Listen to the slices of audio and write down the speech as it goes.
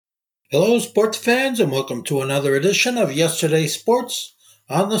Hello, sports fans, and welcome to another edition of Yesterday's Sports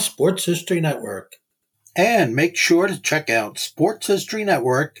on the Sports History Network. And make sure to check out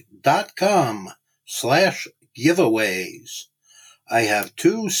sportshistorynetwork.com/giveaways. I have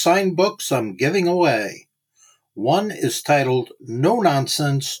 2 signed books I'm giving away. One is titled No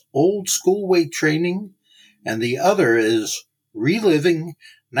Nonsense Old School Weight Training, and the other is Reliving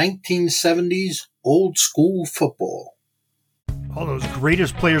 1970s Old School Football. All those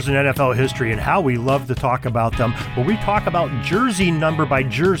greatest players in NFL history and how we love to talk about them. Well, we talk about jersey number by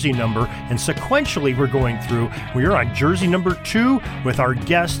jersey number, and sequentially we're going through. We are on jersey number 2 with our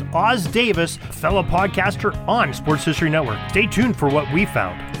guest, Oz Davis, fellow podcaster on Sports History Network. Stay tuned for what we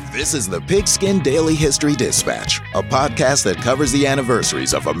found. This is the Pigskin Daily History Dispatch, a podcast that covers the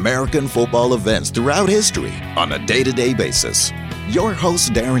anniversaries of American football events throughout history on a day-to-day basis. Your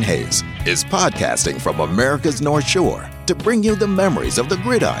host, Darren Hayes, is podcasting from America's North Shore to bring you the memories of the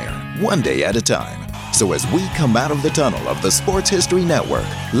gridiron, one day at a time. So as we come out of the tunnel of the Sports History Network,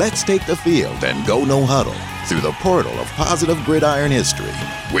 let's take the field and go no huddle through the portal of positive gridiron history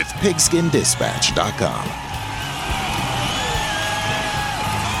with pigskindispatch.com.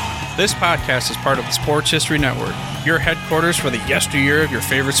 This podcast is part of the Sports History Network, your headquarters for the yesteryear of your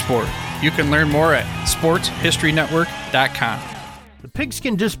favorite sport. You can learn more at sportshistorynetwork.com. The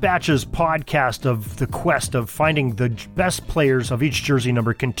Pigskin Dispatch's podcast of the quest of finding the best players of each jersey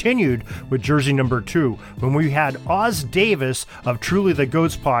number continued with jersey number 2, when we had Oz Davis of Truly the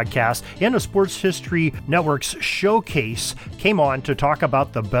Goats podcast and the Sports History Network's Showcase came on to talk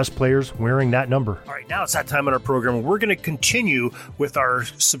about the best players wearing that number. All right, now it's that time in our program. We're going to continue with our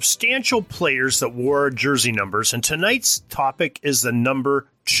substantial players that wore jersey numbers, and tonight's topic is the number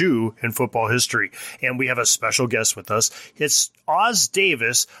 2 in football history, and we have a special guest with us. It's Oz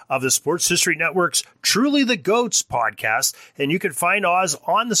Davis of the Sports History Network's Truly the Goats podcast, and you can find Oz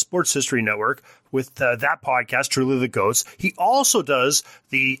on the Sports History Network with that podcast, Truly the Goats. He also does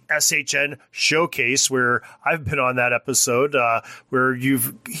the SHN Showcase, where I've been on that episode, where he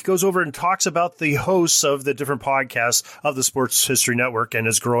goes over and talks about the hosts of the different podcasts of the Sports History Network, and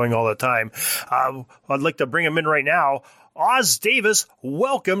is growing all the time. I'd like to bring him in right now. Oz Davis,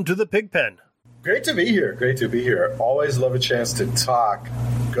 welcome to the Pigpen. Great to be here. Great to be here. Always love a chance to talk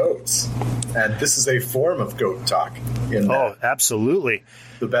goats. And this is a form of goat talk. Oh, absolutely.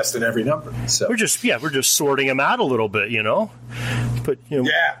 The best in every number. So we're just sorting them out a little bit, But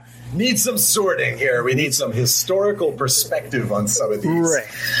yeah, need some sorting here. We need some historical perspective on some of these. Right.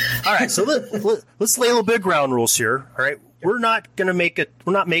 All right. So let's lay a little bit of ground rules here. All right. We're not going to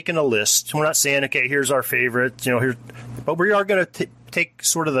we're not making a list. We're not saying, okay, here's our favorite, but we are going to take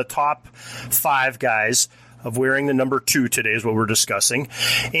sort of the top 5 guys of wearing the number 2 today is what we're discussing.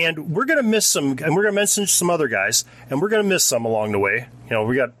 And we're going to miss some, and we're going to mention some other guys, and we're going to miss some along the way.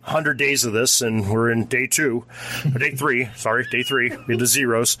 We got 100 days of this, and we're in day 3. We had the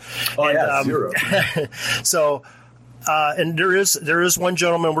zeros. Oh, and, zero. So... and there is one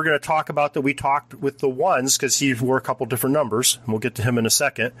gentleman we're going to talk about that we talked with the ones, because he wore a couple different numbers, and we'll get to him in a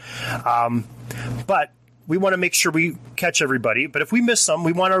second. But we want to make sure we catch everybody. But if we miss some,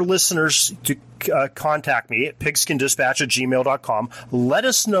 we want our listeners to contact me at pigskindispatch@gmail.com. Let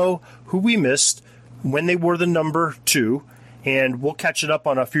us know who we missed when they wore the number 2. And we'll catch it up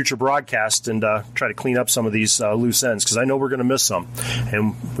on a future broadcast and try to clean up some of these loose ends, because I know we're going to miss some.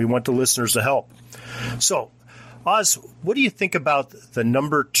 And we want the listeners to help. So, Oz, what do you think about the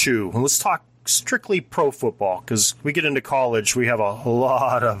number 2? And let's talk strictly pro football, because we get into college, we have a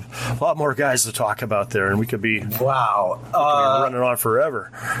lot more guys to talk about there, and we could be running on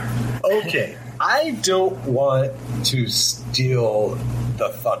forever. Okay, I don't want to steal the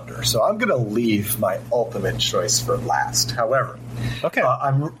thunder, so I'm going to leave my ultimate choice for last. However, okay,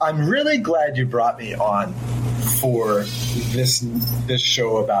 I'm really glad you brought me on for this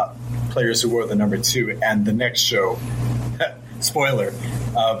show about players who wore the number 2, and the next show, spoiler,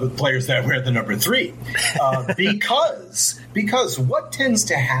 the players that wear the number 3. Because what tends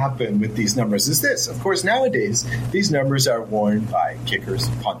to happen with these numbers is this. Of course, nowadays, these numbers are worn by kickers,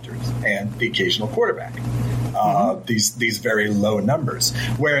 punters, and the occasional quarterback. These very low numbers.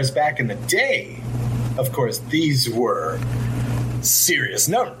 Whereas back in the day, of course, these were serious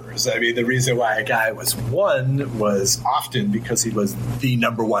numbers. I mean, the reason why a guy was 1 was often because he was the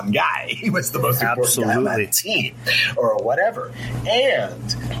number 1 guy. He was the most important guy on that team or whatever.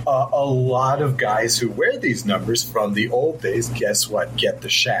 And a lot of guys who wear these numbers from the old days, guess what? Get the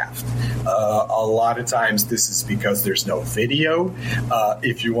shaft. A lot of times this is because there's no video.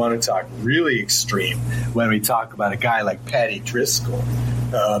 If you want to talk really extreme, when we talk about a guy like Patty Driscoll,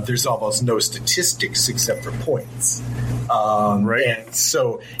 there's almost no statistics except for points. Right. And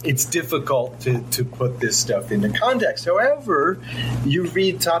so it's difficult to put this stuff into context. However, you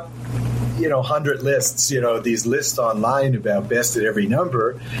read top 100 lists, these lists online about best at every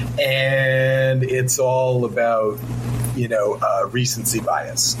number, and it's all about, recency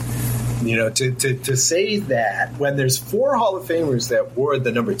bias. To say that when there's 4 Hall of Famers that wore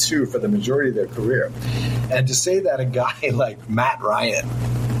the number 2 for the majority of their career, and to say that a guy like Matt Ryan,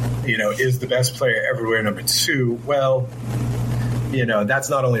 is the best player ever to wear number 2, well, that's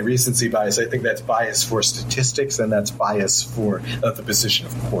not only recency bias. I think that's bias for statistics, and that's bias for the position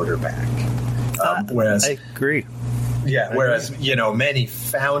of quarterback. Whereas I agree. Yeah, whereas, many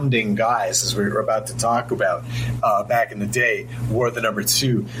founding guys, as we were about to talk about back in the day, wore the number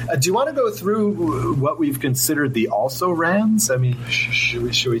 2. Do you want to go through what we've considered the also-rans? I mean,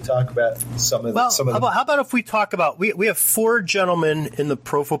 should we talk about some of them? How about if we talk about, we have 4 gentlemen in the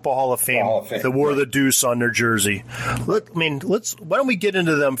Pro Football Hall of Fame that wore the deuce on their jersey. Why don't we get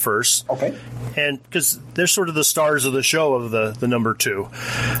into them first? Okay. And because they're sort of the stars of the show of the number 2.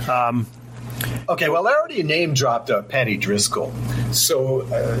 Okay, well, I already name-dropped Patty Driscoll. So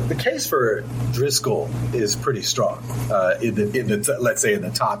the case for Driscoll is pretty strong, let's say in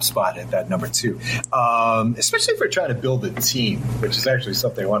the top spot at that number 2, especially if we're trying to build a team, which is actually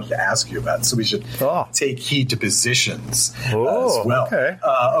something I wanted to ask you about. So we should take heed to positions as well.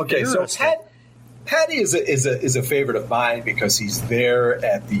 Okay, so Patty is a favorite of mine because he's there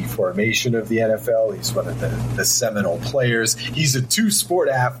at the formation of the NFL. He's one of the seminal players. He's a 2-sport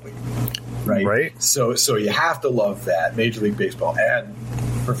athlete. Right. So you have to love that, Major League Baseball and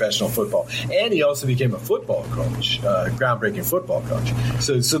professional football. And he also became a football coach, groundbreaking football coach.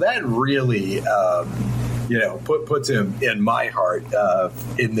 So that really, puts him in my heart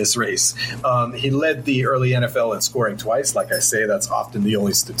in this race. He led the early NFL in scoring twice. Like I say, that's often the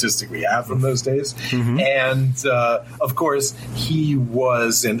only statistic we have from those days. Mm-hmm. And, of course, he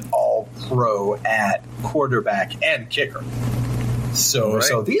was an all-pro at quarterback and kicker.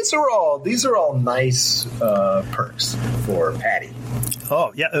 So these are all nice perks for Patty.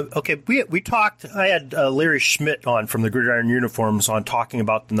 Oh, yeah. Okay. We talked. I had Larry Schmidt on from the Gridiron Uniforms on talking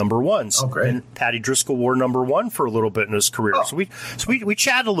about the number 1s. Oh, great. And Patty Driscoll wore number 1 for a little bit in his career. Oh. So we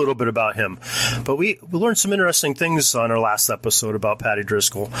chatted a little bit about him, but we learned some interesting things on our last episode about Patty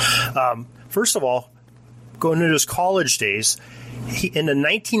Driscoll. First of all, going into his college days, in the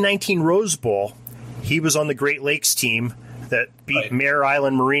 1919 Rose Bowl, he was on the Great Lakes team that beat Mare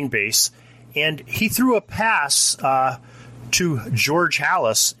Island Marine Base, and he threw a pass to George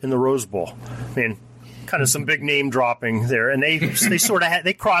Halas in the Rose Bowl. I mean, kind of some big name dropping there, and they sort of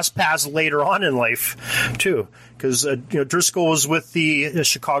they crossed paths later on in life too, because Driscoll was with the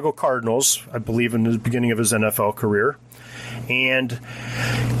Chicago Cardinals, I believe, in the beginning of his NFL career, and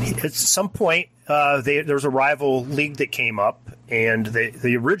at some point there was a rival league that came up, and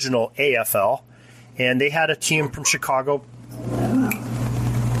the original AFL, and they had a team from Chicago.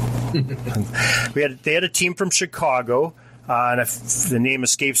 They had a team from Chicago, and the name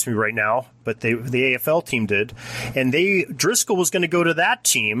escapes me right now, but the AFL team did, and Driscoll was going to go to that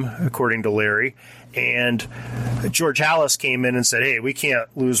team, according to Larry, and George Halas came in and said, "Hey, we can't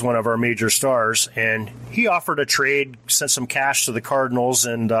lose one of our major stars," and he offered a trade, sent some cash to the Cardinals,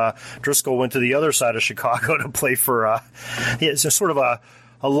 and Driscoll went to the other side of Chicago to play for. It's a sort of a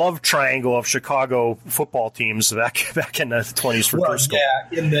love triangle of Chicago football teams back in the 20s for Driscoll.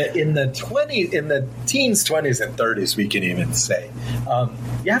 Yeah, in the teens, 20s, and 30s, we can even say.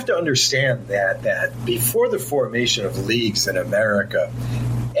 You have to understand that before the formation of leagues in America,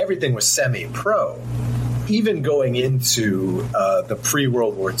 everything was semi-pro. Even going into the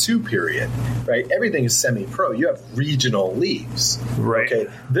pre-World War II period, right? Everything is semi-pro. You have regional leagues. Right.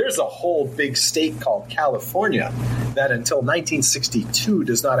 Okay. There's a whole big state called California that until 1962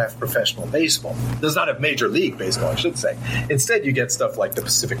 does not have professional baseball. Does not have Major League Baseball, I should say. Instead, you get stuff like the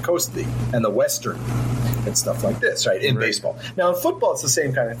Pacific Coast League and the Western League and stuff like this, right? In baseball. Now, in football, it's the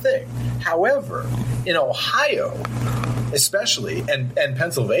same kind of thing. However, in Ohio, especially, and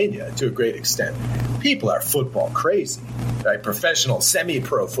Pennsylvania to a great extent, people are football crazy, right? Professional,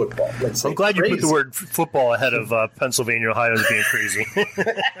 semi-pro football. Let's say I'm glad crazy. You put the word football ahead of Pennsylvania, Ohio as being crazy.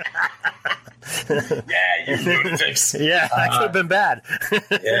 Yeah, you lunatics. Yeah, that could have been bad.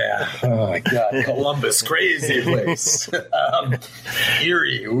 Yeah. Oh, my God. Columbus, crazy place.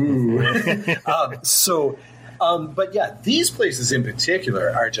 Erie. Ooh. But yeah, these places in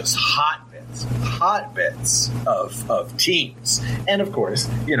particular are just hot hotbeds of teams. And of course,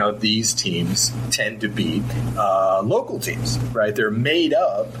 these teams tend to be local teams, right? They're made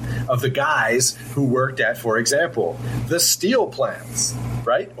up of the guys who worked at, for example, the steel plants,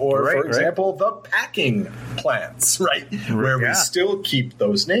 right? Or, for example, the packing plants, right? Where we still keep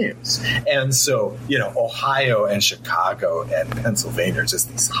those names. And so, Ohio and Chicago and Pennsylvania are just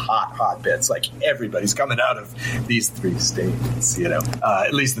these hotbeds. Like, everybody's coming out of these three states,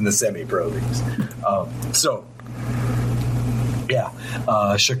 at least in the semi-pro leagues.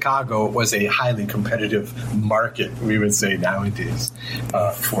 Chicago was a highly competitive market, we would say nowadays,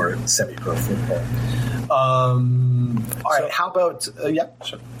 for semi-pro football. All right, how about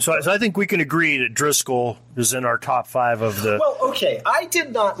sure. So I think we can agree that Driscoll is in our top 5 of the. Well, okay, I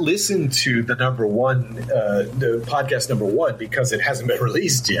did not listen to the the podcast number 1 because it hasn't been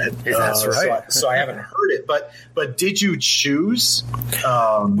released yet. That's right. So I haven't heard it. But did you choose?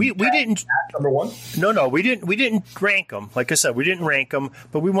 We didn't number 1. No, we didn't rank them. Like I said, we didn't rank them,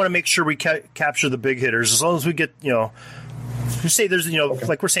 but we want to make sure we capture the big hitters. As long as we get, we say there's,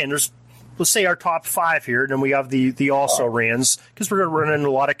 like we're saying, there's. Let's say our top 5 here, and then we have the also rans, because we're going to run into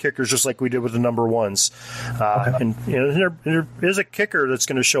a lot of kickers just like we did with the number 1s. And there is a kicker that's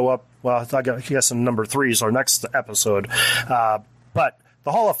going to show up, well, I guess in number 3 is our next episode. But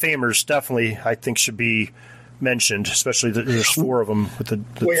the Hall of Famers definitely, I think, should be mentioned, especially there's 4 of them. With the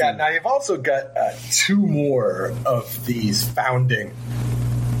now you've also got 2 more of these founding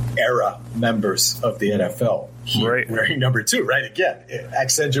era members of the NFL. Wearing number 2, right? Again,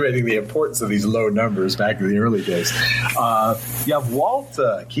 accentuating the importance of these low numbers back in the early days. You have Walt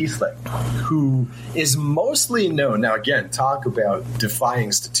Kiesling, who is mostly known. Now, again, talk about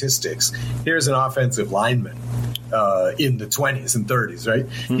defying statistics. Here's an offensive lineman in the 20s and 30s, right?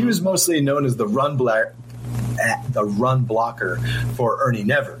 Mm-hmm. He was mostly known as the run blocker for Ernie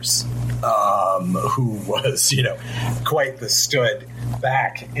Nevers, who was, quite the stud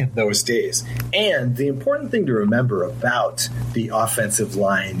back in those days. And the important thing to remember about the offensive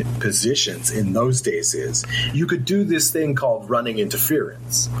line positions in those days is you could do this thing called running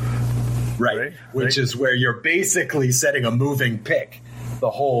interference, right? Which is where you're basically setting a moving pick the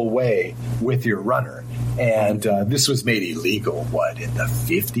whole way with your runner. And this was made illegal, in the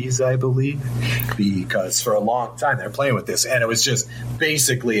 50s, I believe, because for a long time they were playing with this, and it was just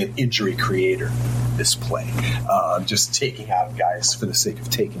basically an injury creator, this play, just taking out guys for the sake of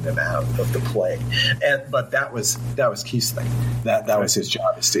taking them out of the play. But that was Kiesling. That was his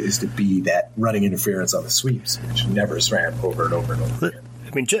job, is to be that running interference on the sweeps, which Nevers ran over and over and over again.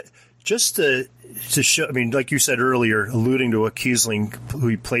 I mean, just to show, like you said earlier, alluding to a Kiesling who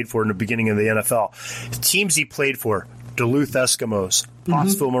he played for in the beginning of the NFL, the teams he played for: Duluth Eskimos,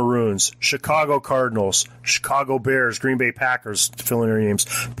 Pottsville Maroons, Chicago Cardinals, Chicago Bears, Green Bay Packers, to fill in their names,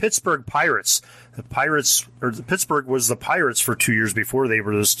 Pittsburgh Pirates. Pittsburgh was the Pirates for 2 years before they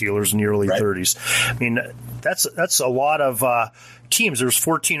were the Steelers in the early 30s. I mean, that's a lot of teams. There's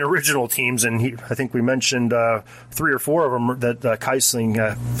 14 original teams, and I think we mentioned 3 or 4 of them that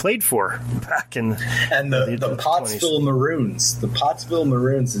Kiesling played for back in the Pottsville 20s. Maroons. The Pottsville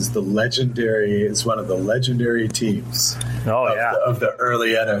Maroons is one of the legendary teams of the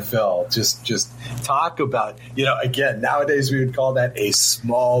early NFL. Just talk about, again, nowadays we would call that a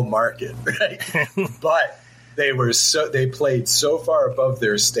small market, right? But they played so far above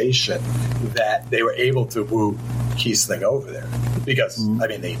their station that they were able to woo Kiesling over there, because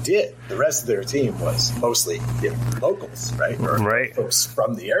they did. The rest of their team was mostly locals, right? Or folks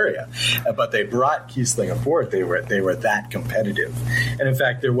from the area, but they brought Kiesling aboard. They were that competitive, and in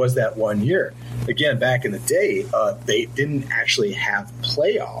fact, there was that one year. Again, back in the day, they didn't actually have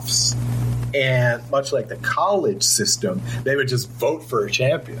playoffs, and much like the college system, they would just vote for a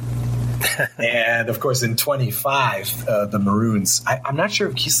champion. And, of course, in 25, the Maroons, I'm not sure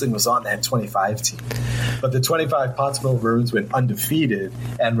if Kiesling was on that 25 team, but the 25 Pottsville Maroons went undefeated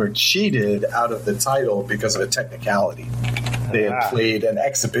and were cheated out of the title because of a technicality. They had played an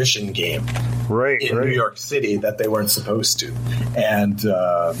exhibition game in New York City that they weren't supposed to, and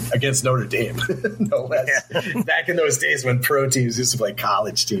against Notre Dame, no less. Yeah. Back in those days when pro teams used to play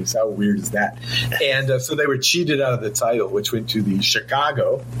college teams, how weird is that? And so they were cheated out of the title, which went to the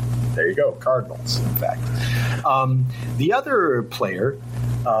Chicago. There you go, Cardinals, in fact. The other player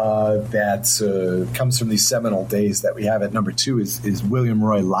that comes from these seminal days that we have at number 2 is William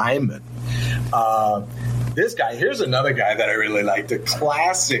Roy Lyman. This guy, here's another guy that I really liked, a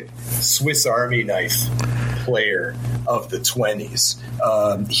classic Swiss Army knife player of the 20s.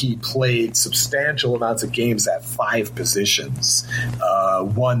 He played substantial amounts of games at 5 positions,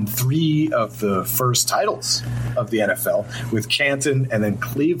 won 3 of the first titles of the NFL with Canton and then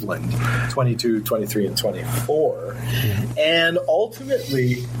Cleveland, 22, 23, and 24, and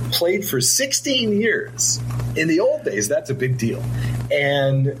ultimately played for 16 years. In the old days, that's a big deal.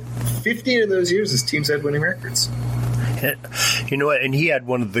 And 15 of those years, his teams had winning records. You know what? And he had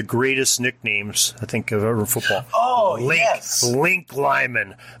one of the greatest nicknames, I think, of ever football. Oh, yes. Link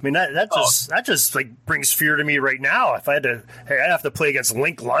Lyman. I mean, that just like brings fear to me right now. If I'd have to play against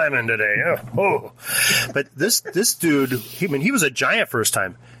Link Lyman today. Oh. But this dude, he was a giant first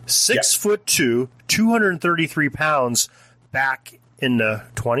time. 6'2", 233 pounds back in the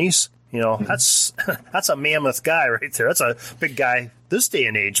 20s. You know, that's a mammoth guy right there. That's a big guy this day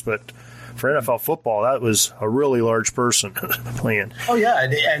and age, but for NFL football, that was a really large person playing. Oh, yeah,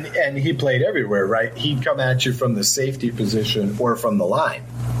 and he played everywhere, right? He'd come at you from the safety position or from the line,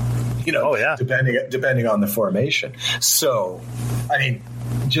 depending on the formation. So, I mean,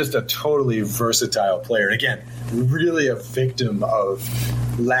 just a totally versatile player. And again, really a victim of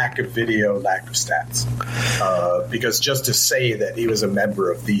lack of video, lack of stats. Because just to say that he was a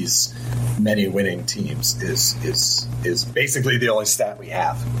member of these many winning teams is basically the only stat we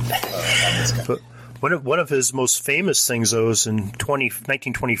have on this guy. But one of his most famous things, though, is in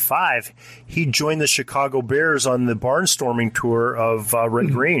 1925, he joined the Chicago Bears on the barnstorming tour of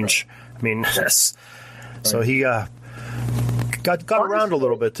Red Grange. I mean, so he got around a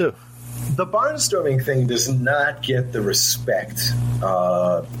little bit, too. The barnstorming thing does not get the respect,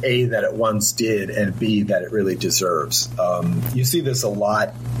 A, that it once did, and B, that it really deserves. You see this a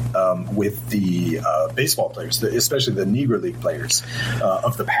lot with the baseball players, especially the Negro League players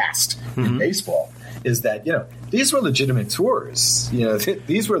of the past in baseball, is that, these were legitimate tours.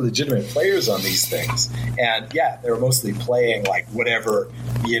 These were legitimate players on these things. And, yeah, they were mostly playing like whatever,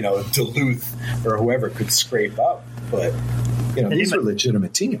 Duluth or whoever could scrape up. But these are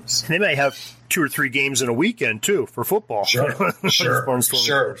legitimate teams. They may have 2 or 3 games in a weekend, too, for football. Sure.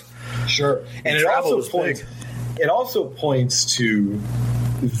 And it also points to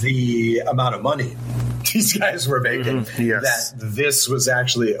the amount of money these guys were making. That this was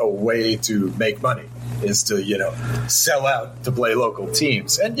actually a way to make money, is to, sell out to play local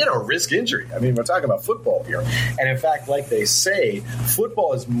teams and, risk injury. I mean, we're talking about football here. And in fact, like they say,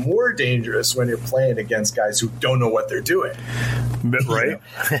 football is more dangerous when you're playing against guys who don't know what they're doing. Right.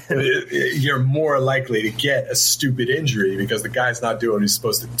 You're more likely to get a stupid injury because the guy's not doing what he's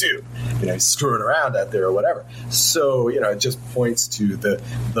supposed to do. He's screwing around out there or whatever. So, it just points to the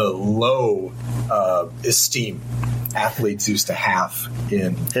low esteem athletes used to have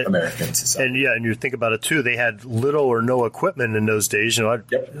in American society. And you think about it too, they had little or no equipment in those days. I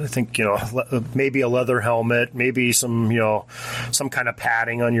think maybe a leather helmet, maybe some kind of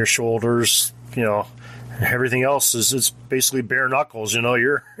padding on your shoulders. Everything else is basically bare knuckles.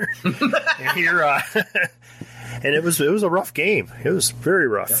 You're and it was a rough game. It was very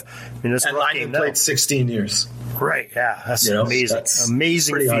rough. I mean, and Lyman played 16 years. Right, yeah, that's amazing. That's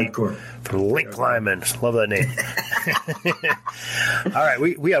amazing feat hardcore for Link Lyman. Love that name. All right,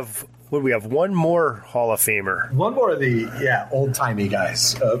 we have one more Hall of Famer. One more of the old timey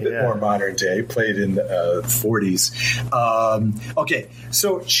guys, a bit more modern day. Played in the 40s. Okay,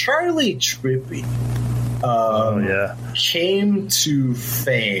 so Charlie Trippi came to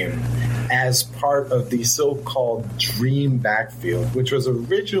fame as part of the so-called Dream Backfield, which was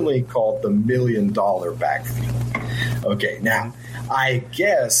originally called the $1 Million Backfield. Okay, now, I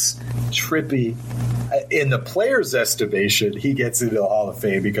guess Trippi, in the player's estimation, he gets into the Hall of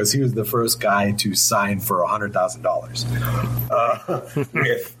Fame because he was the first guy to sign for $100,000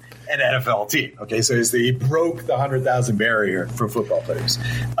 with an NFL team. Okay, so he broke the 100,000 barrier for football players.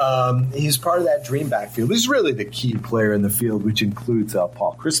 He's part of that dream backfield. He's really the key player in the field, which includes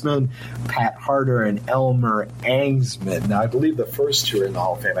Paul Chrisman, Pat Harder, and Elmer Angsman. Now, I believe the first two are in the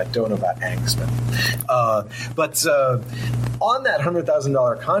Hall of Fame. I don't know about Angsman. But on that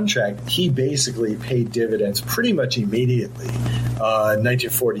 $100,000 contract, he basically paid dividends pretty much immediately.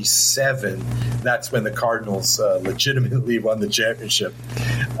 1947, that's when the Cardinals legitimately won the championship,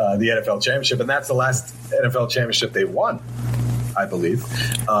 the NFL championship, and that's the last NFL championship they won, I believe.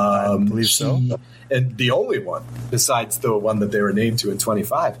 I believe so. And the only one, besides the one that they were named to in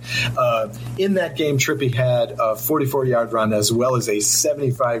 25. In that game, Trippi had a 44-yard run as well as a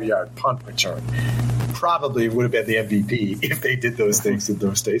 75-yard punt return. Probably would have been the MVP if they did those things in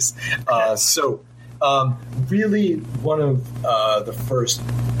those days. Really one of the first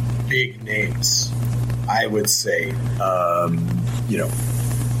big names, I would say,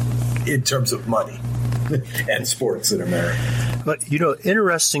 in terms of money. and sports in America. But,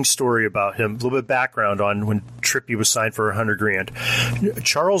 interesting story about him, a little bit of background on when Trippy was signed for $100,000.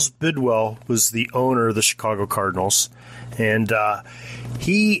 Charles Bidwell was the owner of the Chicago Cardinals, and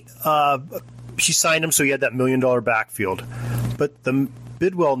she signed him so he had that $1 million backfield. But the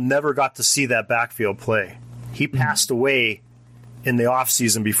Bidwell never got to see that backfield play. He passed away in the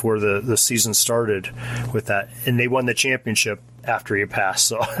offseason before the season started with that, and they won the championship after he passed.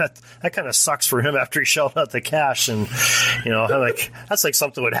 So that kind of sucks for him after he shelled out the cash, and that's like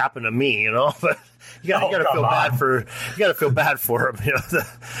something would happen to me, But you gotta feel bad for him,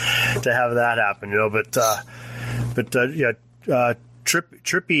 to have that happen,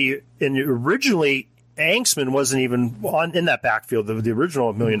 Trippy, and originally Angsman wasn't even in that backfield, the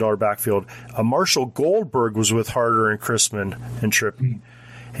original $1 million backfield. Marshall Goldberg was with Harder and Chrisman and Trippy.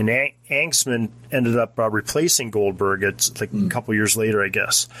 And Angsman ended up replacing Goldberg. It's like a couple years later, I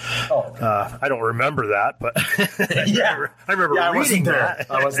guess. I don't remember that, but I remember reading that.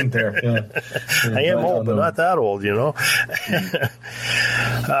 I wasn't there. Yeah. I am old, but not that old,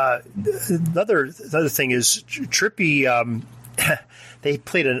 Another thing is Trippy. They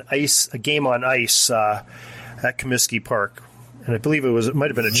played a game on ice at Comiskey Park, and I believe it might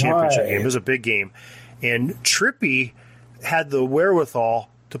have been a championship game. It was a big game, and Trippy had the wherewithal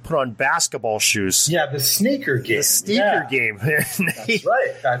to put on basketball shoes. Yeah, the sneaker game. Game.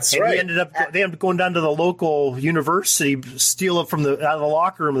 That's right. They ended up going down to the local university, steal it out of the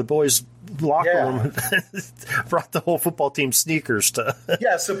locker room, the boys' locker room, brought the whole football team sneakers to.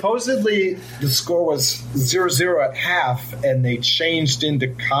 Yeah, supposedly the score was 0-0 at half, and they changed into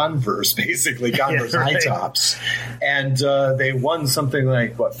Converse, basically Converse high tops, and they won something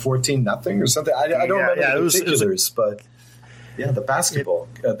like 14-0 or something. I don't remember the particulars, but. Yeah, the basketball,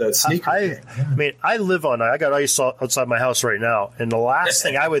 the sneaker. I live on. I got ice outside my house right now, and the last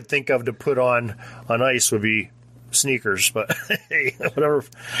thing I would think of to put on ice would be sneakers. But hey,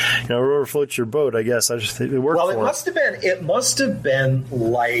 whatever floats your boat, I guess. I just think it worked. Well, it must have been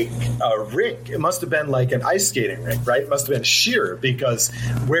like a rink. It must have been like an ice skating rink, right? It must have been sheer, because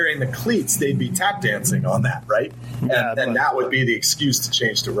wearing the cleats, they'd be tap dancing on that, right? And that would be the excuse to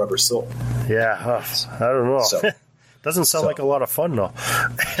change to rubber sole. Yeah, I don't know. So. Doesn't sound like a lot of fun, though.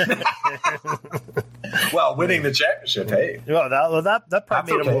 Well, winning the championship, hey. Well, that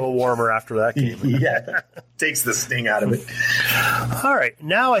probably made him a little warmer after that game. Yeah, takes the sting out of it. All right,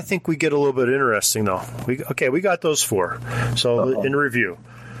 now I think we get a little bit interesting, though. We got those 4. So in review,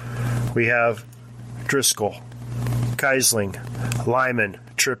 we have Driscoll, Keisling, Lyman,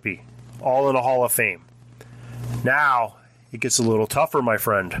 Trippy, all in the Hall of Fame. Now it gets a little tougher, my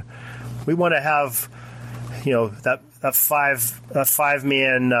friend. We want to have, that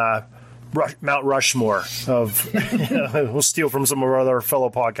five-man Mount Rushmore of we'll steal from some of our other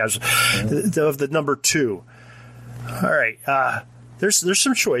fellow podcasts of the number 2. All right, there's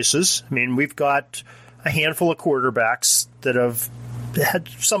some choices. I mean, we've got a handful of quarterbacks that have had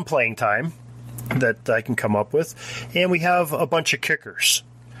some playing time that I can come up with, and we have a bunch of kickers.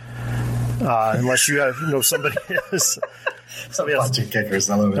 Unless you have somebody else. A bunch of kickers.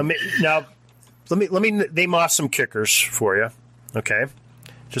 I love it. Now, let me name off some kickers for you, okay?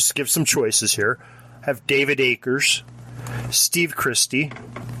 Just to give some choices here. I have David Akers, Steve Christie,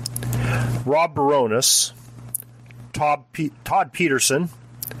 Rob Baronis, Todd Peterson,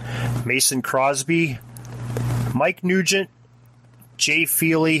 Mason Crosby, Mike Nugent, Jay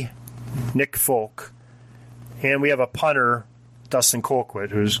Feely, Nick Folk, and we have a punter, Dustin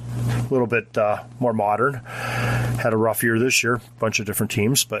Colquitt, who's a little bit more modern. Had a rough year this year, a bunch of different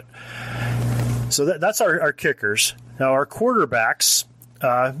teams, but so that's our kickers. Now our quarterbacks,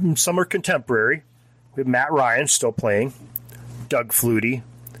 some are contemporary. We have Matt Ryan still playing, Doug Flutie,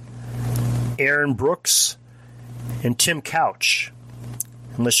 Aaron Brooks, and Tim Couch.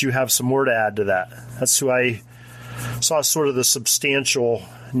 Unless you have some more to add to that. That's who I saw sort of the substantial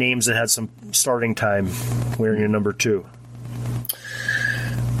names that had some starting time wearing a number 2.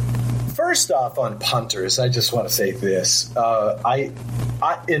 First off, on punters, I just want to say this. I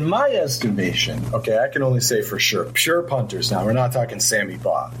in my estimation, okay, I can only say for sure, pure punters. Now, we're not talking Sammy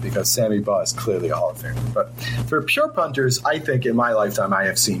Baugh, because Sammy Baugh is clearly a Hall of Famer. But for pure punters, I think in my lifetime I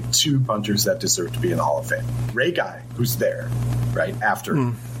have seen 2 punters that deserve to be in the Hall of Fame. Ray Guy, who's there, right, after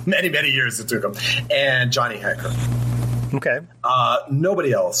many, many years it took him, and Johnny Hecker. Okay.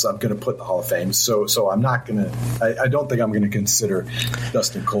 Nobody else I'm going to put in the Hall of Fame, so I'm not going to. I don't think I'm going to consider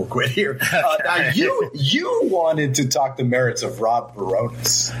Dustin Colquitt here. Now you wanted to talk the merits of Rob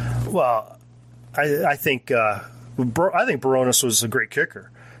Baronis. Well, I think Baronis was a great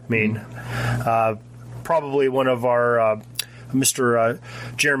kicker. I mean, probably one of our Mr.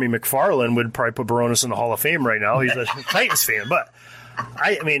 Jeremy McFarland would probably put Baronis in the Hall of Fame right now. He's a Titans fan, but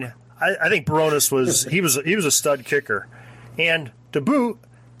I think Baronis was a stud kicker, and to boot,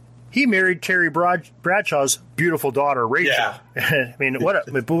 he married Terry Bradshaw's beautiful daughter, Rachel. Yeah. I mean,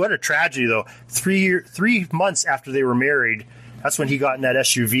 what a tragedy, though. 3 months after they were married, that's when he got in that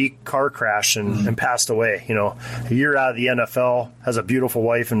SUV car crash and passed away. A year out of the NFL, has a beautiful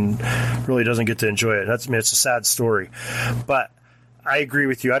wife, and really doesn't get to enjoy it. It's a sad story. But I agree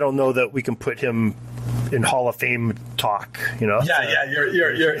with you. I don't know that we can put him in Hall of Fame talk, Yeah.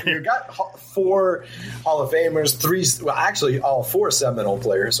 You got 4 Hall of Famers, 3. Well, actually, all 4 Seminole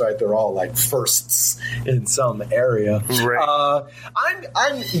players, right? They're all like firsts in some area. Right.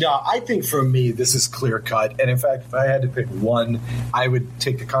 I think for me this is clear cut. And in fact, if I had to pick one, I would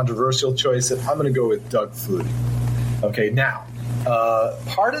take the controversial choice, and I'm going to go with Doug Flutie. Okay, now.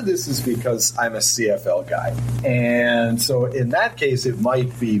 Part of this is because I'm a CFL guy. And so in that case, it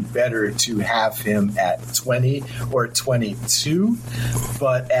might be better to have him at 20 or 22.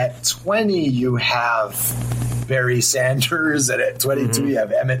 But at 20, you have Barry Sanders, and at 22, you have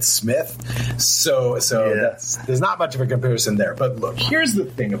Emmitt Smith. So there's not much of a comparison there. But look, here's the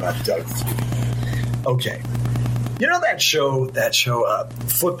thing about Doug Flutie. Okay. You know that show,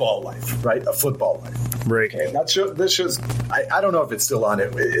 Football Life, right? A Football Life. Right. Okay, this show's, I don't know if it's still on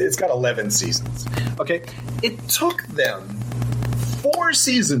it. It's got 11 seasons. Okay. It took them 4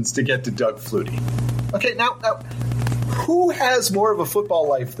 seasons to get to Doug Flutie. Okay, now who has more of a football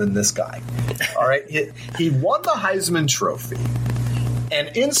life than this guy? All right. He won the Heisman Trophy.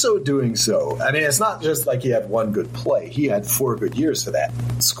 And in so doing it's not just like he had one good play. He had 4 good years for that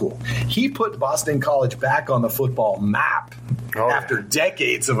school. He put Boston College back on the football map after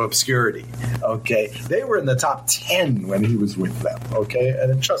decades of obscurity. Okay. They were in the top 10 when he was with them. Okay.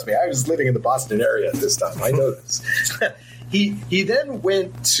 And trust me, I was living in the Boston area at this time. I know this. He then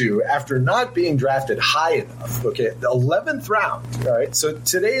went to, after not being drafted high enough, the 11th round. All right. So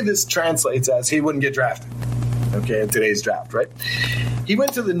today this translates as he wouldn't get drafted. Okay, in today's draft, right? He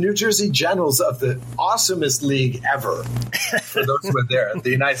went to the New Jersey Generals of the awesomest league ever, for those who were there, the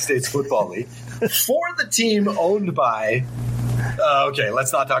United States Football League, for the team owned by,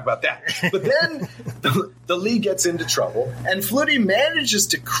 let's not talk about that. But then the league gets into trouble, and Flutie manages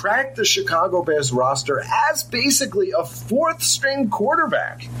to crack the Chicago Bears roster as basically a 4th-string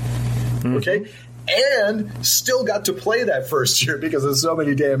quarterback, okay? And still got to play that first year because of so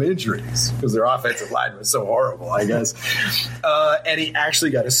many damn injuries, because their offensive line was so horrible, I guess. And he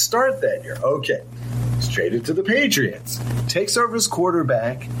actually got to start that year. Okay. He's traded to the Patriots. Takes over as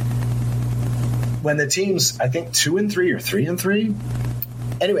quarterback when the team's, I think, 2-3 or 3-3.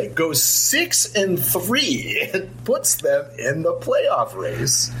 Anyway, goes 6-3 and puts them in the playoff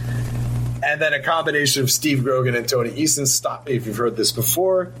race. And then a combination of Steve Grogan and Tony Eason, stop me if you've heard this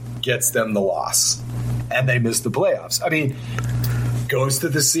before, gets them the loss. And they miss the playoffs. I mean, goes to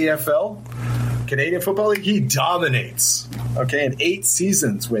the CFL, Canadian Football League, he dominates. Okay, in 8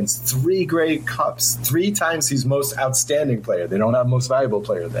 seasons, wins 3 Grey Cups. 3 times he's most outstanding player. They don't have most valuable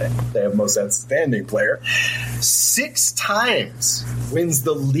player. They have most outstanding player. 6 times wins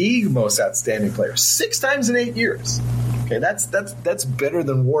the league most outstanding player. 6 times in 8 years. Okay, that's better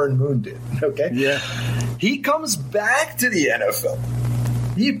than Warren Moon did. Okay, yeah. He comes back to the NFL.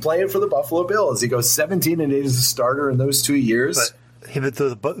 He playing for the Buffalo Bills. He goes 17-8 as a starter in those 2 years.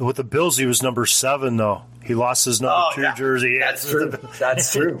 But with the Bills, he was number 7 though. He lost his number 2 jersey. That's true.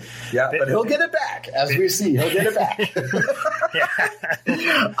 That's true. Yeah, but he'll get it back, as we see. He'll get it back.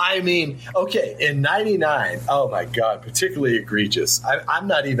 I mean, okay, in 99, oh my God, particularly egregious. I'm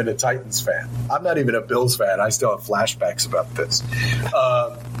not even a Titans fan. I'm not even a Bills fan. I still have flashbacks about this.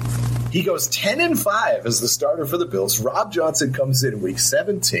 He goes 10-5 as the starter for the Bills. Rob Johnson comes in week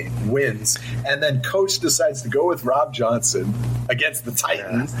 17, wins, and then coach decides to go with Rob Johnson against the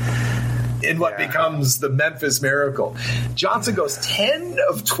Titans. In what becomes the Memphis Miracle. Johnson goes 10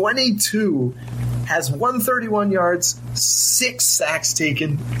 of 22, has 131 yards, 6 sacks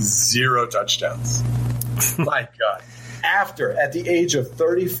taken, 0 touchdowns. My God. At the age of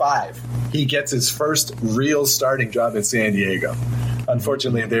 35, he gets his first real starting job in San Diego.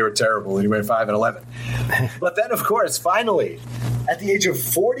 Unfortunately, they were terrible. He went 5-11. But then, of course, finally, at the age of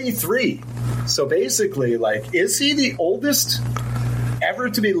 43, so basically, is he the oldest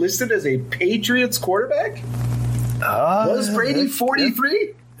ever to be listed as a Patriots quarterback? Was Brady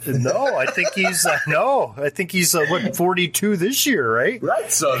 43? No, I think he's 42 this year, right?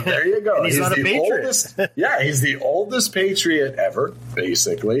 Right. So there you go. And he's not a Patriot. He's the oldest Patriot ever,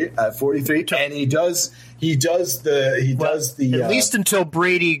 basically, at 43, and he does at least until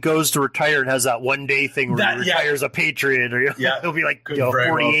Brady goes to retire and has that one day thing where he retires a Patriot, or he'll be like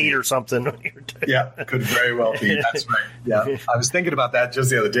 48 or something. Yeah, could very well be. That's right. Yeah, I was thinking about that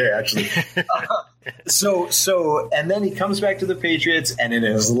just the other day, actually. So, and then he comes back to the Patriots, and in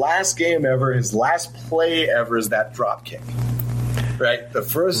his last game ever, his last play ever is that drop kick. Right, the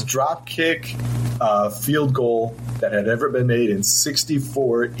first drop kick field goal that had ever been made in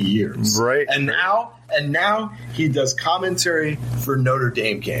 64 years. Right. And now he does commentary for Notre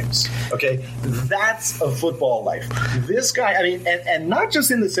Dame games. Okay, that's a football life. This guy, I mean, and not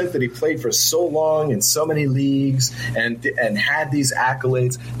just in the sense that he played for so long in so many leagues and had these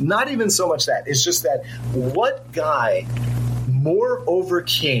accolades. Not even so much that. It's just that what guy more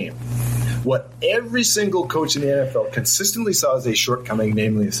overcame what every single coach in the NFL consistently saw as a shortcoming,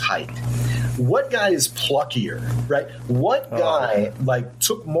 namely his height. What guy is pluckier, right? What guy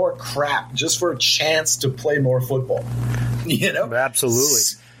took more crap just for a chance to play more football? You know, absolutely.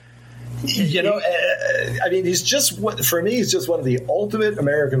 You know, I mean, he's just for me. He's just one of the ultimate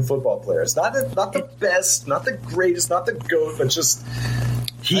American football players. Not the best, not the greatest, not the GOAT, but just.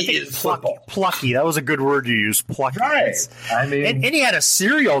 He is plucky. That was a good word you used. Plucky. Right. I mean, and he had a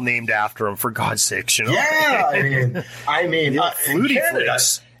cereal named after him, for God's sakes. You know. Yeah. I mean, Flutie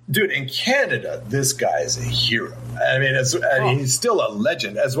Flakes. Dude, in Canada, this guy is a hero. I mean, he's still a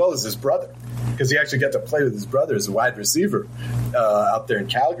legend, as well as his brother, because he actually got to play with his brother as a wide receiver out there in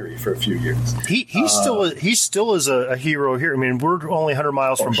Calgary for a few years. He still is a hero here. I mean, we're only 100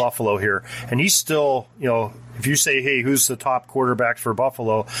 miles from Buffalo here, and he's still, you know, if you say, hey, who's the top quarterback for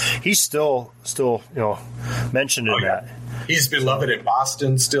Buffalo, he's still mentioned in that. He's beloved in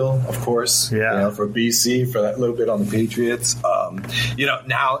Boston still, of course. Yeah. You know, for BC, for that little bit on the Patriots. You know,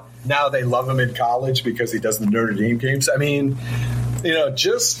 now they love him in college because he does the Notre Dame games. I mean, you know,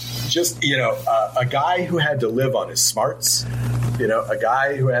 just you know, a guy who had to live on his smarts. You know, a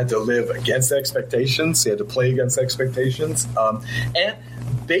guy who had to live against expectations. He had to play against expectations. And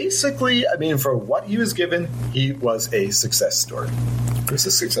basically, I mean, for what he was given, he was a success story. It was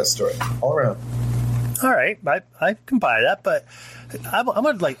a success story all around. All right, I can buy that, but I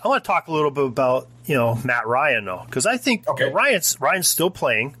want to talk a little bit about, you know, Matt Ryan though, because I think Ryan's still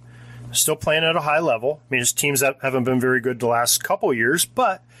playing at a high level. I mean, his teams haven't been very good the last couple of years,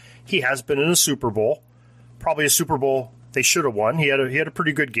 but he has been in a Super Bowl, probably a Super Bowl they should have won. He had a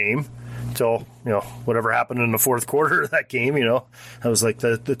pretty good game until, you know, whatever happened in the fourth quarter of that game. You know, that was like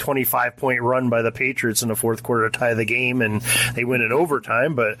the 25-point run by the Patriots in the fourth quarter to tie the game, and they win in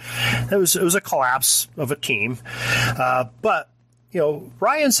overtime. But it was a collapse of a team. But you know,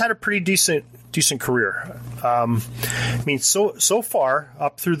 Ryan's had a pretty decent career. I mean, so far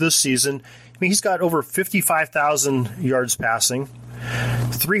up through this season, I mean, he's got over 55,000 yards passing,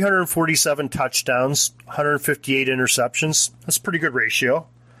 347 touchdowns, 158 interceptions. That's a pretty good ratio.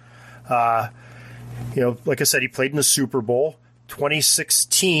 You know, like I said, he played in the Super Bowl.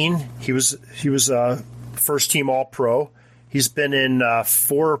 2016, he was first team All-Pro. He's been in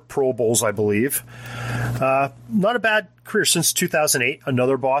 4 Pro Bowls, I believe. Not a bad career since 2008.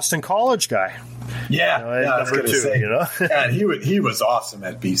 Another Boston College guy. Yeah, I was going to say, you know, and he was awesome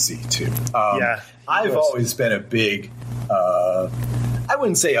at BC too. I've always been a big, I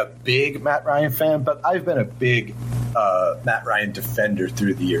wouldn't say a big Matt Ryan fan, but I've been a big Matt Ryan defender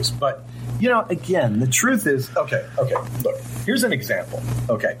through the years. But you know, again, the truth is, okay. Look, here's an example.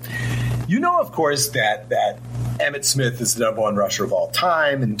 Okay, you know, of course, that Emmitt Smith is the number 1 rusher of all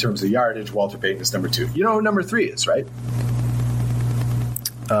time in terms of yardage. Walter Payton is number 2. You know who number 3 is, right?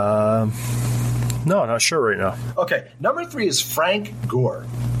 No, not sure right now. Okay, number 3 is Frank Gore.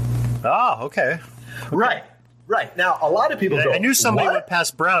 Oh, okay. Right. Now, a lot of people go, I knew somebody went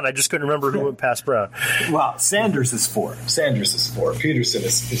past Brown. I just couldn't remember who went past Brown. Well, Sanders is 4. Peterson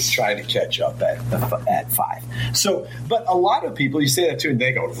is trying to catch up at 5. So, but a lot of people, you say that to, and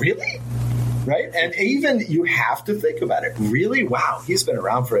they go, really? Right? And even you have to think about it. Really? Wow, he's been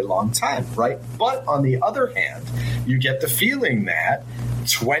around for a long time, right? But on the other hand, you get the feeling that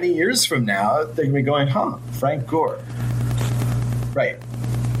 20 years from now, they're going to be going, Frank Gore. Right.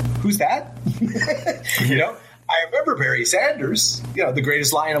 Who's that? You know? I remember Barry Sanders, you know, the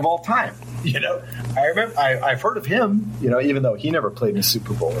greatest Lion of all time. You know, I remember I've heard of him, you know, even though he never played in a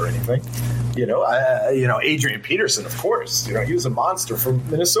Super Bowl or anything. You know, Adrian Peterson, of course. You know, he was a monster from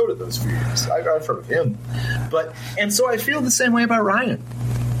Minnesota those few years. I've heard of him, and so I feel the same way about Ryan.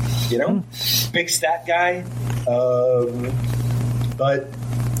 You know, big stat guy, but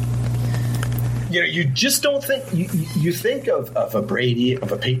You just don't think you think of a Brady,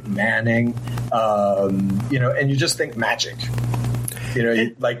 of a Peyton Manning, and you just think magic.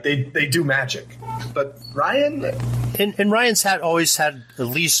 They do magic, but Ryan and Ryan's always had at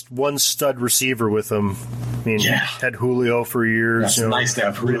least one stud receiver with him. I mean, had Julio for years. That's nice to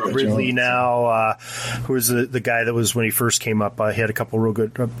have Julio Ridley Jones. Now, who was the guy that was when he first came up? He had a couple real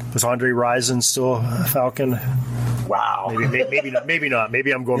good. Was Andre Rison still a Falcon? Wow. Maybe not.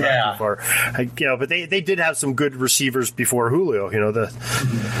 Maybe I'm going back too far. But they did have some good receivers before Julio.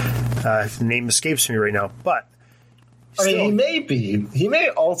 The name escapes me right now, but. He may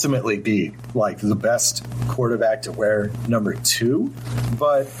ultimately be like the best quarterback to wear number 2,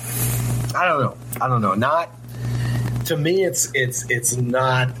 but I don't know. Not to me. It's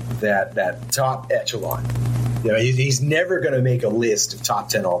not that top echelon. He's never going to make a list of top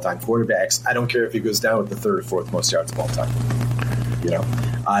 10 all-time quarterbacks. I don't care if he goes down with the 3rd or 4th most yards of all time.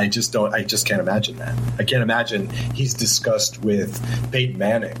 I just can't imagine that. I can't imagine he's discussed with Peyton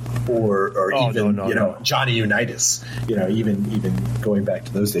Manning or Johnny Unitas, even going back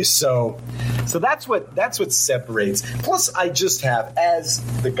to those days. So that's what separates. Plus, I just have, as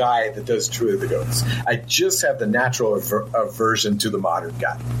the guy that does True of the Goats, I just have the natural aversion to the modern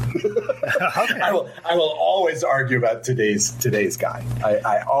guy. Okay. I will always argue about today's guy.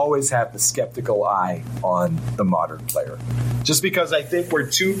 I always have the skeptical eye on the modern player. Just because I think we're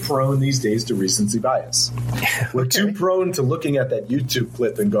too prone these days to recency bias. We're too prone to looking at that YouTube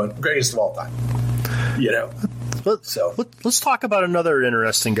clip and going, greatest of all time. Let's talk about another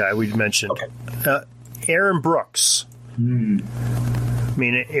interesting guy we mentioned. Okay. Aaron Brooks. I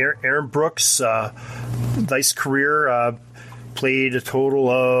mean, Aaron Brooks, nice career. Played a total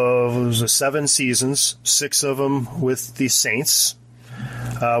of 7 seasons, 6 of them with the Saints.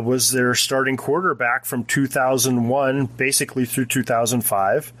 Was their starting quarterback from 2001 basically through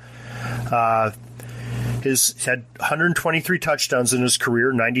 2005. Had 123 touchdowns in his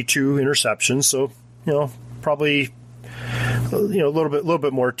career, 92 interceptions. So, probably a little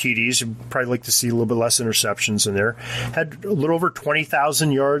bit more TDs. You'd probably like to see a little bit less interceptions in there. Had a little over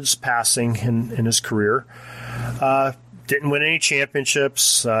 20,000 yards passing in his career. Didn't win any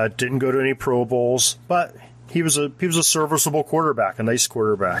championships. Didn't go to any Pro Bowls, but he was a serviceable quarterback, a nice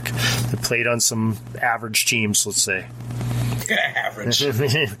quarterback that played on some average teams, let's say. Average.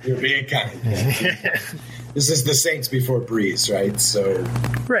 You're being kind. This is the Saints before Breeze, right? So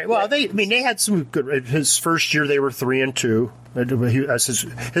right. Well, they had some good. His first year they were 3-2. As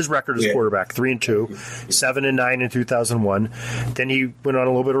his record as quarterback, 3-2, 7-9 in 2001. Then he went on a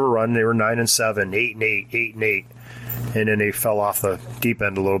little bit of a run. They were 9-7, 8-8, 8-8. And then they fell off the deep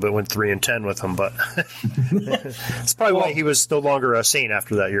end a little bit, went 3-10 with him. But it's probably why he was no longer a Saint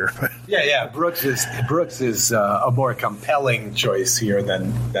after that year. Yeah. Brooks is a more compelling choice here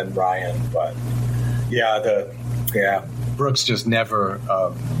than Ryan. But Brooks just never.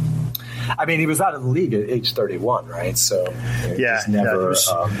 He was out of the league at age 31, right? So just never. He was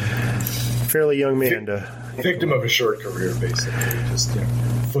fairly young man victim of a short career, basically, just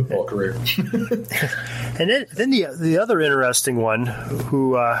football career. And then the other interesting one,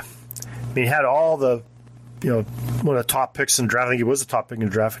 who had all the one of the top picks in the draft. I think he was a top pick in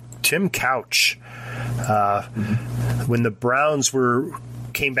the draft. Tim Couch. When the Browns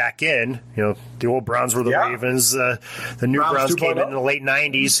came back in, the old Browns were the Ravens. The new Browns came in the late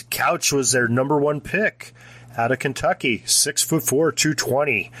 90s. Couch was their number 1 pick out of Kentucky, 6'4",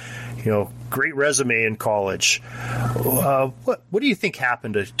 220. Great resume in college. What do you think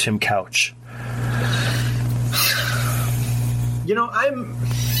happened to Tim Couch?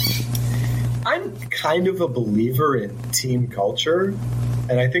 I'm kind of a believer in team culture,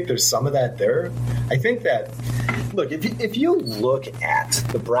 and I think there's some of that there. I think that, look, if you look at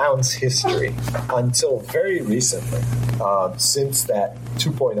the Browns' history until very recently, since that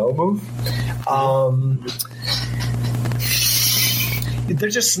 2.0 move, they're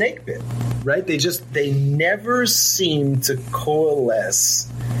just snake bit, right? They never seem to coalesce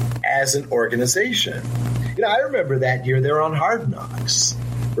as an organization. I remember that year they were on Hard Knocks,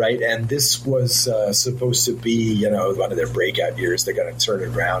 right? And this was supposed to be, one of their breakout years. They're going to turn it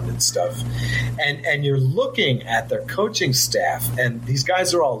around and stuff. And you're looking at their coaching staff, and these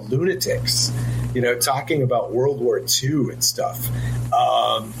guys are all lunatics, talking about World War II and stuff.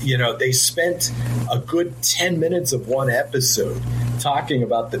 They spent a good 10 minutes of one episode talking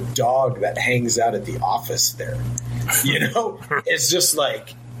about the dog that hangs out at the office there. It's just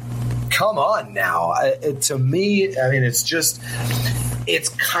like, come on now. To me, it's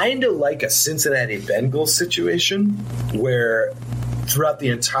kind of like a Cincinnati Bengals situation where throughout the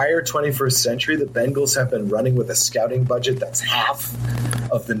entire 21st century, the Bengals have been running with a scouting budget that's half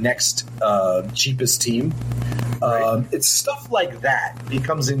of the next cheapest team. It's stuff like that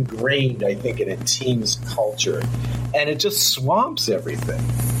becomes ingrained, I think, in a team's culture, and it just swamps everything.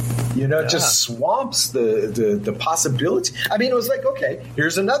 It just swamps the possibility. I mean, it was like, okay,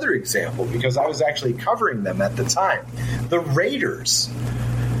 here's another example, because I was actually covering them at the time. The Raiders,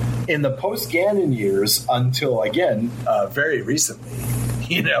 in the post-Gannon years until, again, very recently,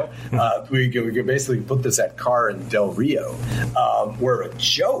 we could basically put this at Carr and Del Rio, were a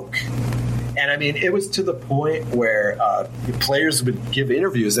joke. And I mean, it was to the point where players would give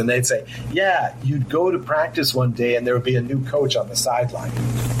interviews and they'd say, yeah, you'd go to practice one day and there would be a new coach on the sideline.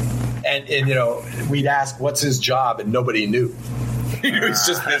 And we'd ask, what's his job? And nobody knew. It was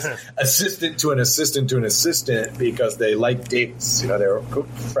just this assistant to an assistant to an assistant because they liked Davis. They were good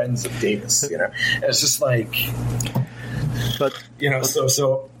friends of Davis. It's just like, but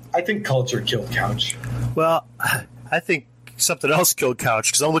so I think culture killed Couch. Well, I think something else killed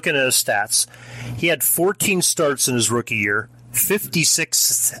Couch, because I'm looking at his stats. He had 14 starts in his rookie year,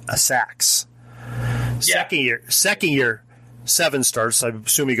 56 sacks. Second year, 7 starts. I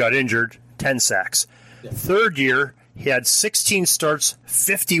assume he got injured, 10 sacks. Yeah. Third year, he had 16 starts,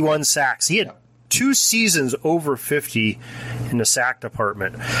 51 sacks. He had 2 seasons over 50 in the sack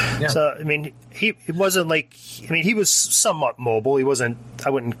department. Yeah. So, I mean, he wasn't like, I mean, he was somewhat mobile. He wasn't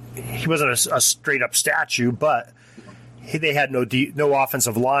a straight up statue, but they had no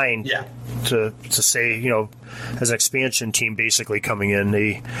offensive line to say, as an expansion team basically coming in.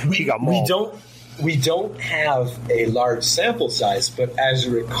 He got mauled. We don't have a large sample size, but as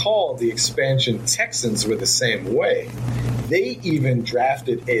you recall, the expansion Texans were the same way. They even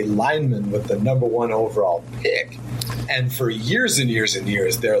drafted a lineman with the number 1 overall pick. And for years and years and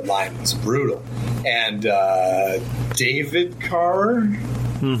years, their line was brutal. And David Carr...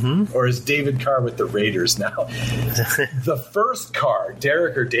 Mm-hmm. Or is David Carr with the Raiders now? The first Carr,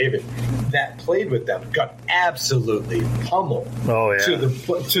 Derek or David, that played with them got absolutely pummeled. Oh, yeah. To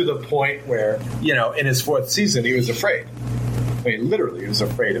the point where, in his 4th season, he was afraid. I mean, literally, he was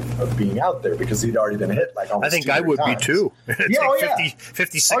afraid of being out there because he'd already been hit like almost 200 times. I think I would be too. It's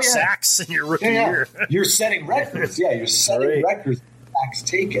 56 sacks in your rookie year. You're setting records. Yeah, you're setting records.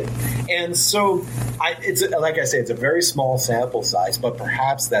 Taken. And so it's like I say, it's a very small sample size, but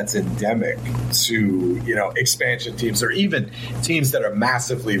perhaps that's endemic to expansion teams or even teams that are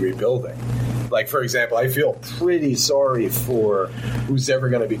massively rebuilding. Like, for example, I feel pretty sorry for who's ever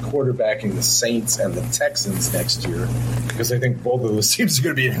going to be quarterbacking the Saints and the Texans next year, because I think both of those teams are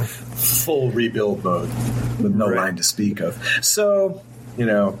going to be in full rebuild mode with no line to speak of. So,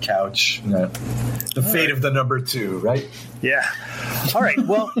 Couch, the fate of the number 2, right? Yeah. All right.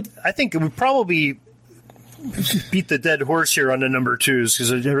 Well, I think we probably beat the dead horse here on the number 2s,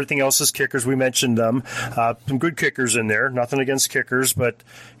 because everything else is kickers. We mentioned them. Some good kickers in there. Nothing against kickers, but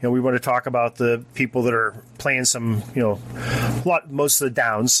we want to talk about the people that are playing some, most of the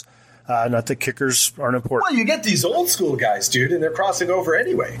downs. Not that kickers aren't important. Well, you get these old school guys, dude, and they're crossing over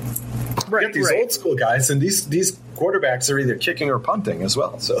anyway. You get these old school guys, and these quarterbacks are either kicking or punting as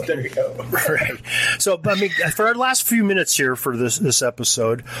well. So there you go. Right. So, I mean, for our last few minutes here for this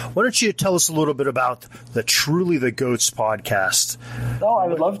episode, why don't you tell us a little bit about the Truly the Goats podcast? Oh, I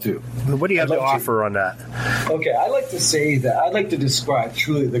would love to. What do you have to offer on that? Okay, I like to say that I'd like to describe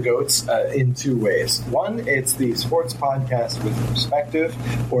Truly the Goats in 2 ways. 1, it's the sports podcast with perspective,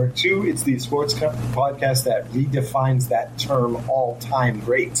 or 2, it's the sports podcast that redefines that term all-time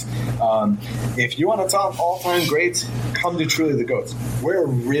great. If you want to talk all-time greats, come to Truly the Goats. We're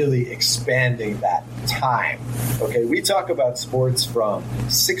really expanding that time. Okay, we talk about sports from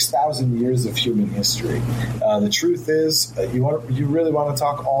 6,000 years of human history. The truth is, you really want to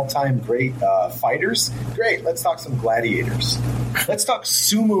talk all-time great fighters? Great, let's talk some gladiators. Let's talk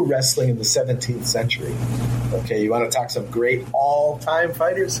sumo wrestling in the 17th century. Okay, you want to talk some great all-time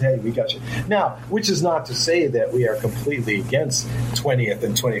fighters? Hey, we got you. Now, which is not to say that we are completely against 20th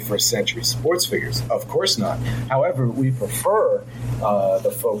and 21st century sports figures. Of course not. However, we prefer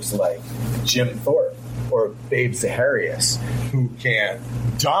the folks like Jim Thorpe or Babe Zaharias, who can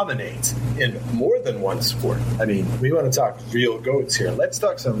dominate in more than one sport. I mean, we want to talk real goats here. Let's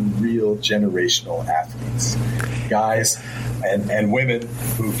talk some real generational athletes, guys and women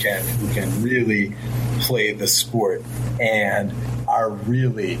who can really play the sport and are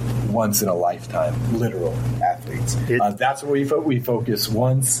really once in a lifetime literal athletes. That's what we focus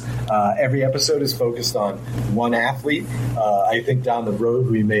once. Every episode is focused on one athlete. I think down the road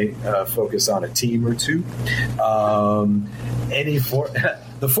we may focus on a team or two.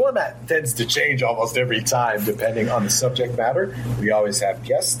 The format tends to change almost every time depending on the subject matter. We always have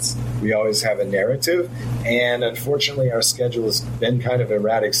guests. We always have a narrative. And unfortunately, our schedule has been kind of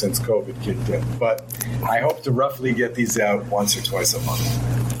erratic since COVID kicked in. But I hope to roughly get these out once or twice a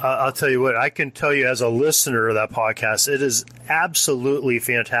month. I'll tell you what, I can tell you as a listener of that podcast, it is absolutely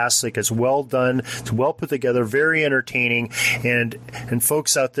fantastic. It's well done. It's well put together, very entertaining. And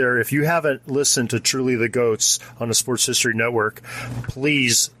folks out there, if you haven't listened to Truly the Goats on the Sports History Network,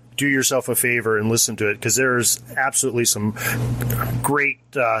 please do yourself a favor and listen to it, because there's absolutely some great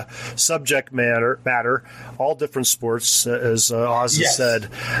subject matter, all different sports, as Oz has said.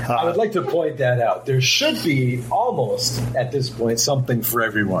 I would like to point that out. There should be almost, at this point, something for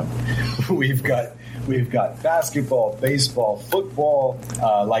everyone. We've got basketball, baseball, football.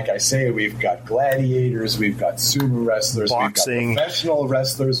 Like I say, we've got gladiators, we've got sumo wrestlers, boxing, we've got professional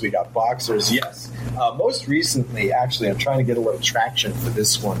wrestlers, we got boxers. Yes. Most recently, actually, I'm trying to get a little traction for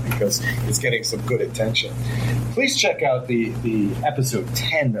this one because it's getting some good attention. Please check out the episode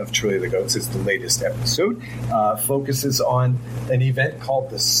 10 of Truly the Goats. It's the latest episode. Focuses on an event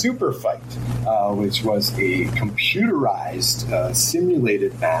called the Super Fight, which was a computerized,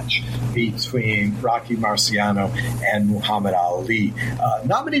 simulated match between Rocky Marciano and Muhammad Ali.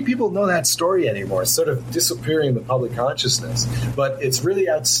 Not many people know that story anymore. It's sort of disappearing in the public consciousness, but it's really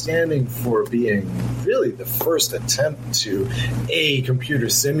outstanding for being really the first attempt to A, computer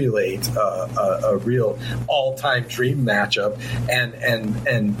simulate a real all-time dream matchup,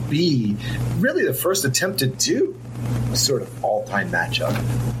 and B, really the first attempt to do a sort of all-time matchup.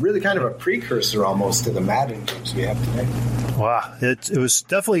 Really kind of a precursor almost to the Madden games we have today. Wow, it was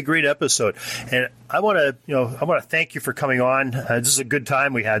definitely a great episode, and I want to thank you for coming on. This is a good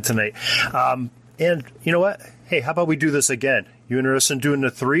time we had tonight, and you know what? Hey, how about we do this again? You interested in doing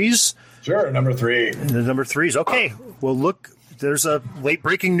the threes? Sure, number 3. The number 3s. Okay. Well, look, there's a late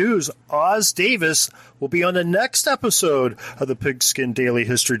breaking news. Oz Davis will be on the next episode of the Pigskin Daily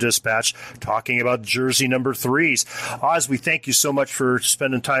History Dispatch talking about jersey number 3s. Oz, we thank you so much for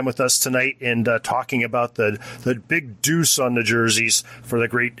spending time with us tonight and talking about the big deuce on the jerseys for the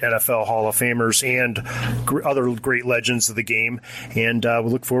great NFL Hall of Famers and other great legends of the game. And we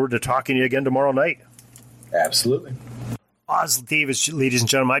look forward to talking to you again tomorrow night. Absolutely. Oz Davis, ladies and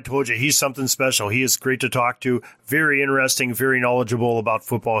gentlemen, I told you, he's something special. He is great to talk to, very interesting, very knowledgeable about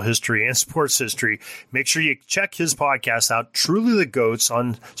football history and sports history. Make sure you check his podcast out, Truly the Goats,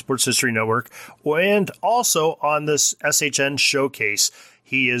 on Sports History Network, and also on this SHN Showcase.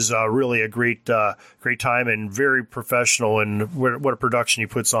 He is really a great time and very professional, and what a production he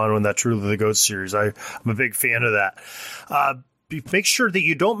puts on that Truly the Goats series. I'm a big fan of that. Make sure that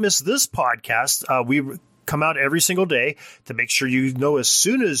you don't miss this podcast. We come out every single day to make sure you know as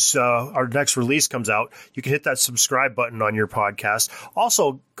soon as our next release comes out, you can hit that subscribe button on your podcast.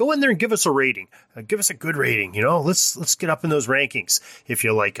 Also, go in there and give us a rating. Give us a good rating. Let's get up in those rankings if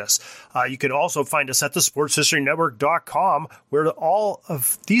you like us. You can also find us at thesportshistorynetwork.com, where all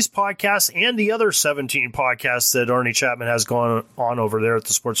of these podcasts and the other 17 podcasts that Arnie Chapman has gone on over there at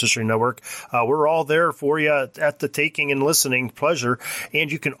the Sports History Network, we're all there for you at the taking and listening pleasure.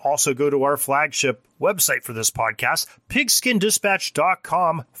 And you can also go to our flagship website for this podcast,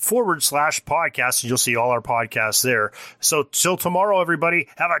 pigskinddispatch.com/podcast, and you'll see all our podcasts there. So till tomorrow, everybody,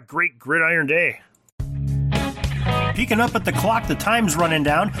 have a great gridiron day. Peeking up at the clock, the time's running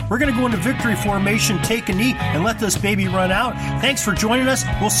down. We're going to go into victory formation, take a knee, and let this baby run out. Thanks for joining us.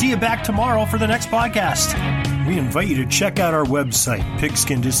 We'll see you back tomorrow for the next podcast. We invite you to check out our website,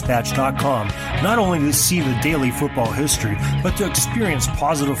 pigskinddispatch.com, not only to see the daily football history, but to experience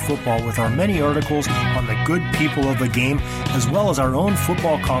positive football with our many articles on the good people of the game, as well as our own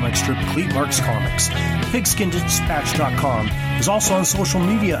football comic strip, Cleat Marks Comics. Pigskinddispatch.com is also on social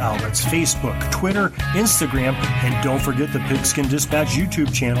media outlets, Facebook, Twitter, Instagram, and don't forget the Pigskin Dispatch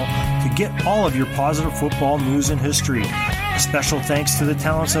YouTube channel to get all of your positive football news and history. A special thanks to the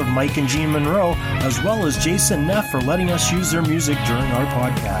talents of Mike and Gene Monroe, as well as Jason Neff for letting us use their music during our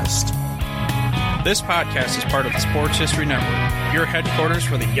podcast. This podcast is part of the Sports History Network, your headquarters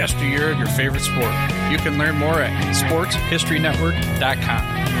for the yesteryear of your favorite sport. You can learn more at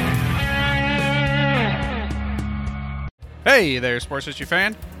sportshistorynetwork.com. Hey there, Sports History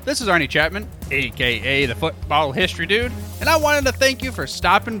fan. This is Arnie Chapman, a.k.a. the Football History Dude, and I wanted to thank you for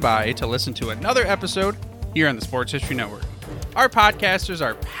stopping by to listen to another episode here on the Sports History Network. Our podcasters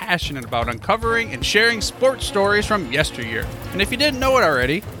are passionate about uncovering and sharing sports stories from yesteryear. And if you didn't know it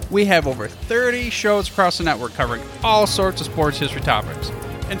already, we have over 30 shows across the network covering all sorts of sports history topics.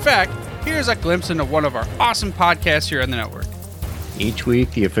 In fact, here's a glimpse into one of our awesome podcasts here on the network. Each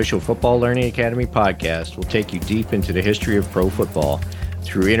week, the official Football Learning Academy podcast will take you deep into the history of pro football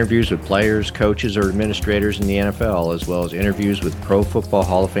through interviews with players, coaches, or administrators in the NFL, as well as interviews with Pro Football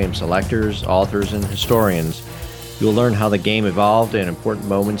Hall of Fame selectors, authors, and historians. You'll learn how the game evolved and important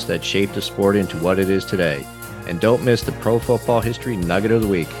moments that shaped the sport into what it is today. And don't miss the Pro Football History Nugget of the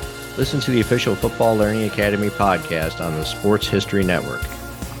Week. Listen to the official Football Learning Academy podcast on the Sports History Network.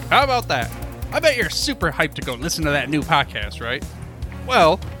 How about that? I bet you're super hyped to go listen to that new podcast, right?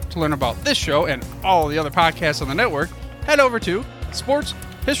 Well, to learn about this show and all the other podcasts on the network, head over to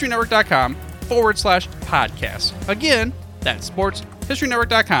sportshistorynetwork.com/podcast. Again, that's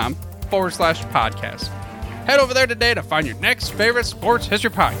sportshistorynetwork.com/podcast. Head over there today to find your next favorite sports history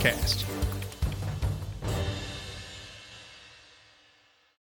podcast.